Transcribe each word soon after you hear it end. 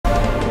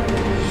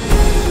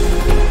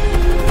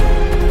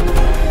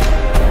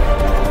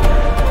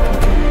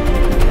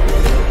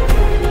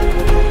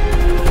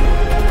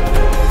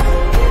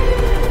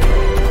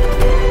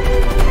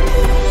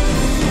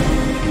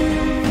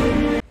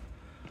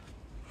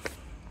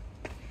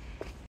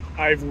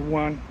Hi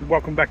everyone,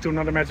 welcome back to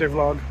another matchday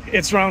vlog.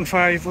 It's round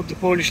 5 of the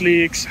Polish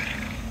leagues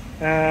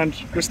and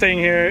we're staying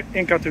here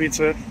in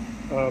Katowice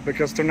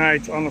because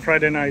tonight, on a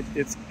Friday night,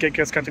 it's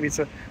GKS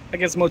Katowice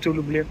against Moto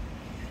Lublin.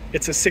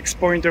 It's a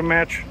 6-pointer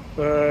match,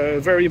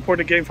 very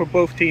important game for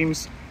both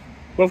teams.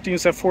 Both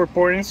teams have 4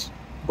 points,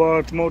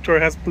 but Motor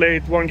has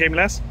played 1 game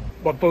less.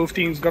 But both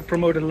teams got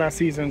promoted last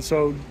season,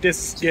 so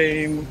this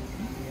game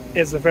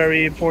is a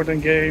very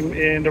important game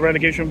in the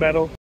relegation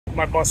battle.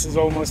 My bus is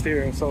almost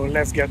here, so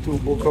let's get to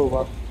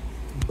Bukowa.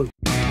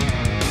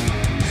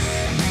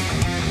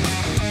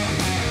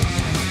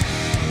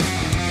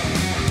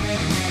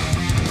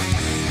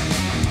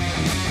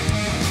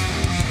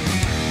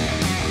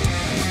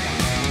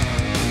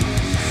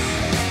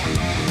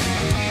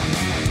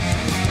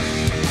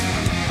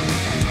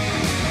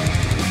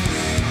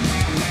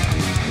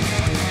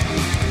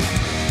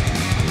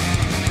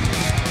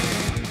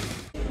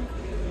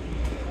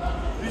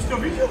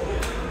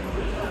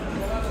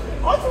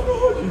 O co to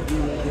chodzi?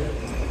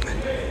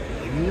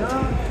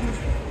 Ja...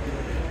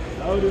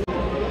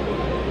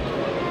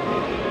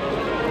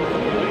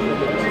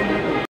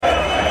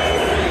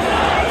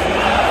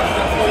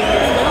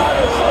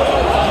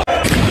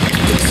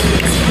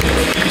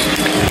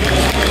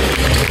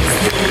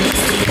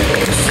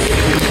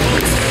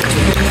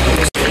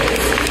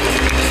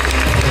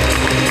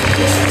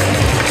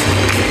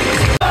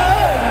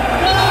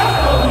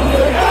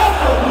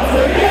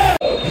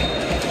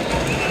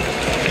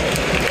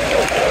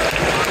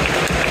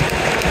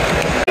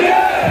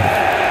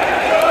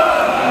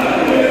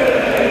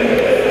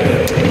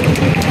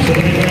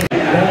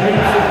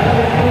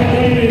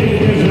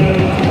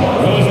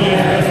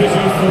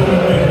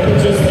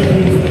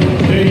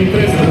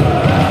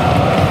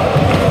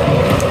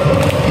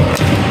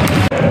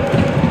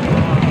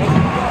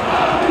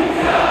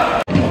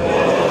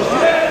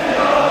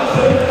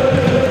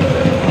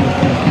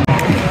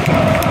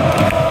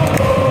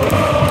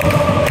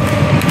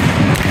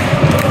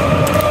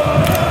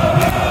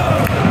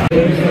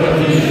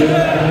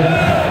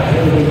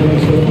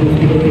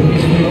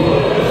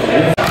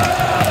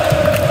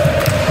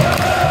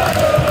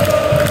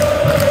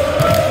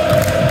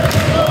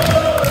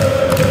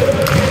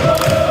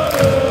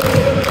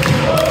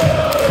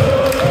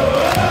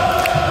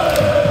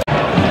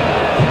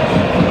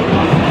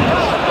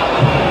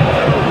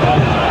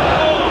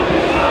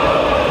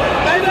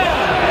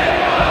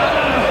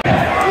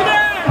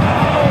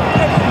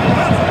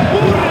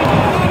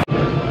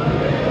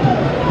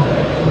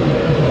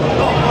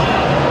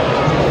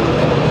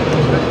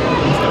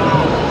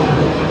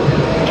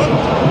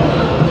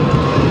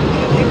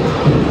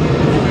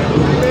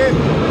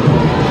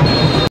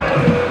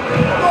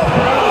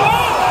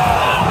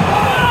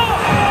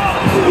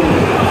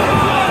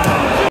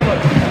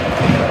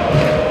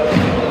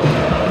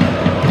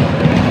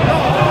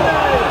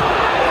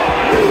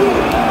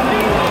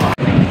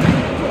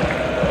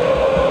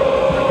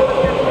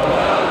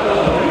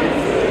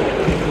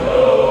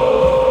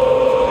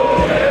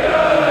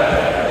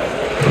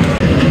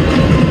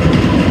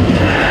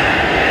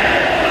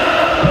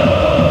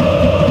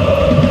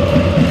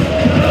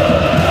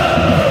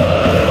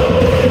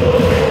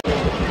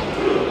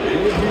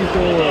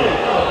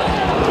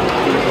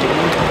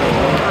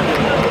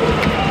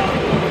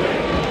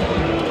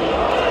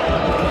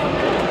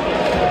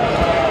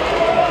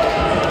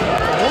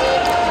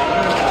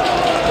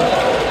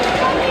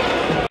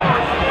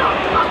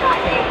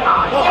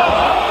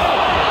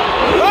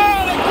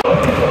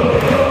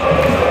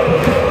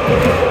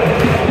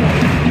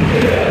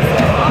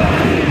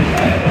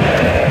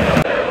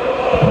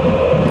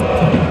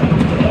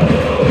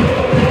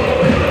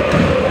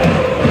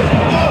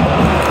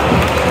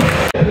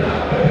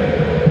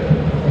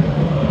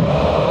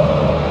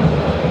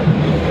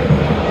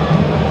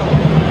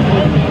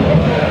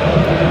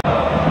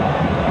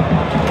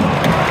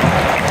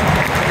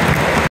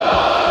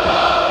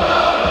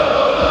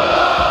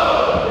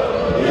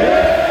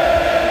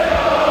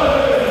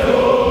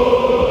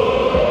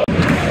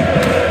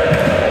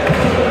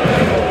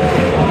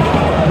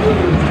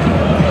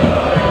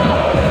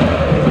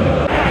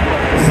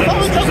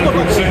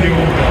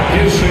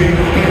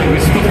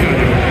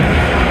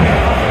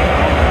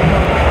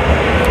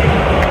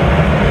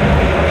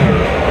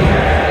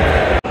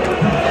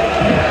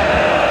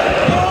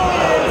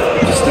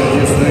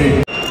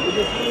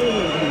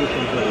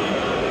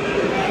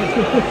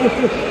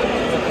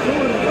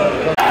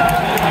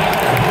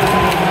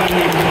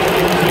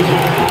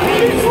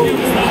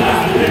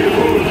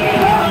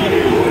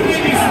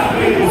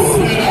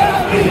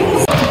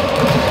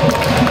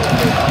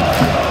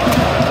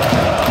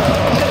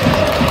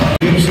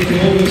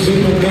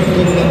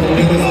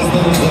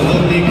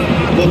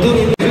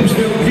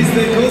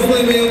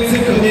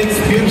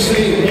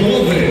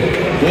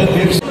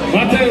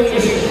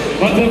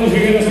 Mateusz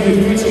wybiera sobie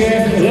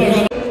dwójkę.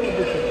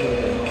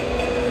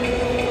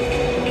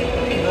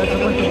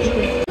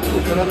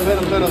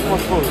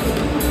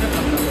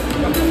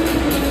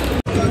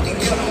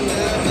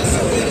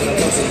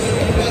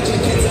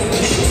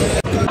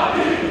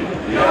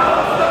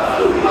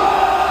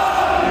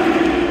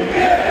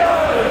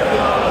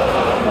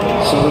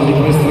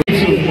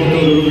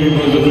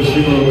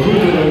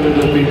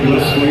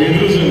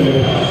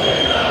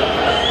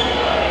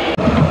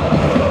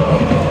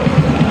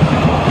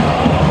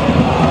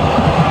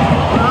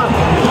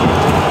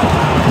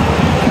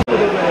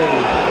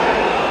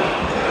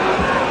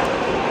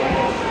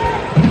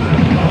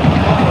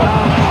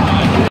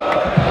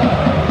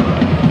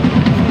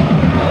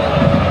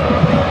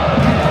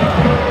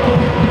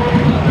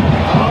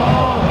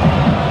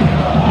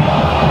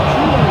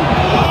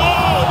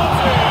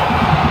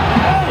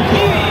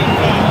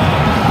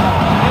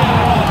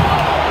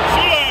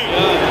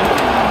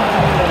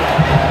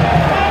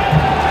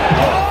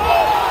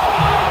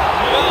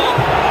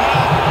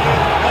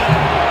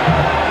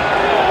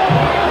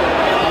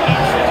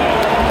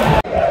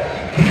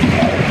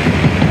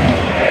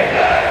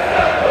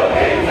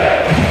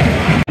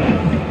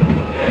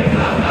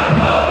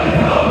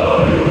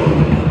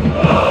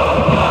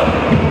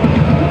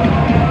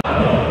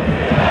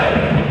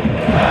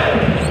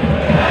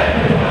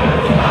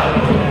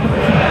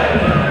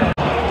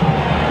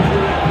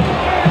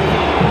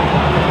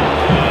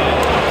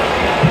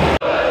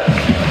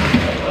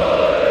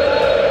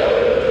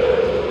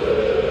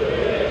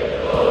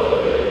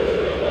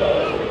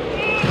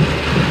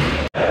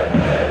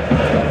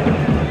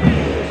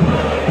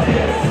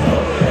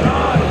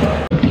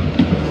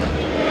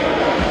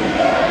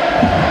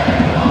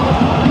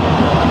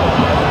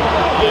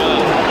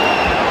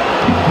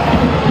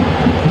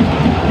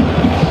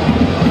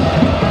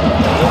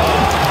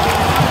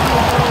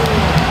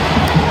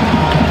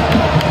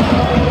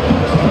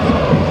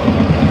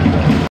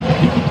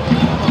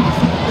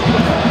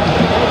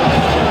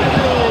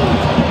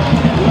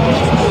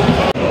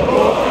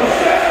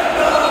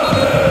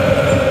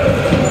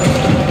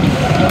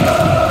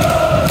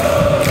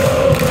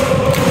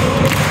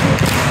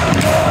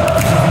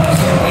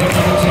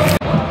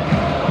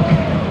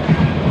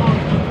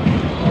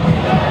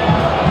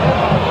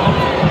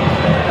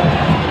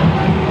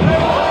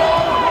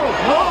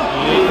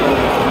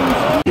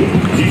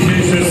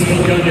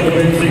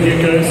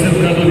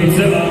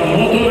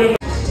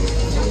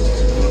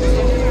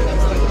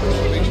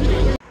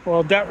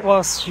 that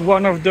was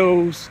one of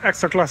those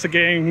Ekstraklasa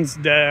games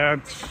that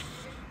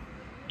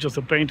just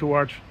a pain to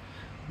watch,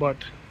 but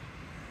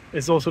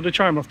it's also the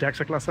charm of the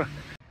Ekstraklasa.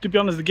 To be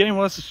honest, the game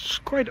was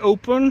quite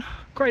open,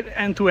 quite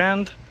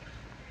end-to-end.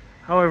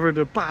 However,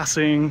 the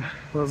passing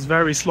was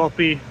very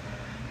sloppy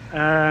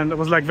and it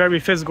was like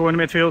very physical in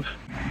the midfield.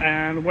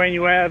 And when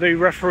you add a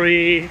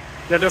referee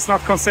that is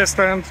not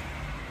consistent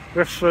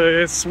with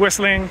his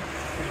whistling,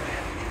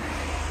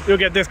 you'll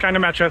get this kind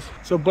of matches.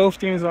 So both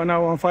teams are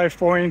now on 5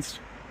 points.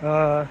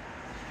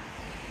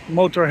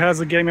 Motor has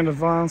a game in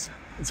advance.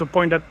 It's a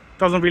point that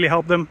doesn't really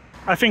help them.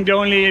 I think the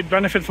only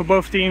benefit for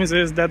both teams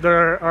is that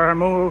there are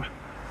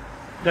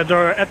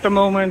at the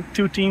moment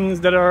 2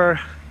 teams that are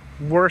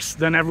worse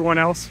than everyone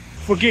else.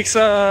 For Geeks,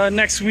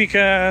 next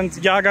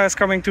weekend Yaga is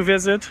coming to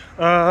visit.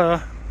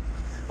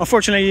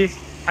 Unfortunately,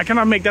 I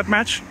cannot make that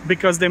match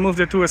because they moved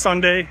it to a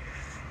Sunday,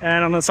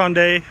 and on a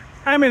Sunday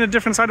I'm in a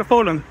different side of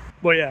Poland.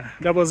 But yeah,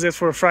 that was it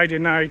for Friday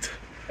night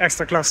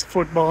Ekstraklasa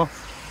football.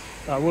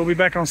 We'll be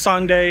back on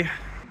Sunday.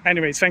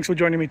 Anyways, thanks for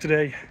joining me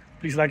today.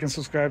 Please like and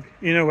subscribe.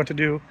 You know what to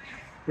do.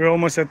 We're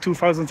almost at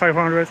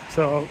 2,500,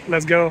 so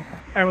let's go.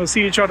 And we'll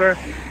see each other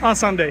on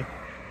Sunday.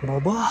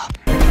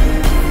 Bye-bye.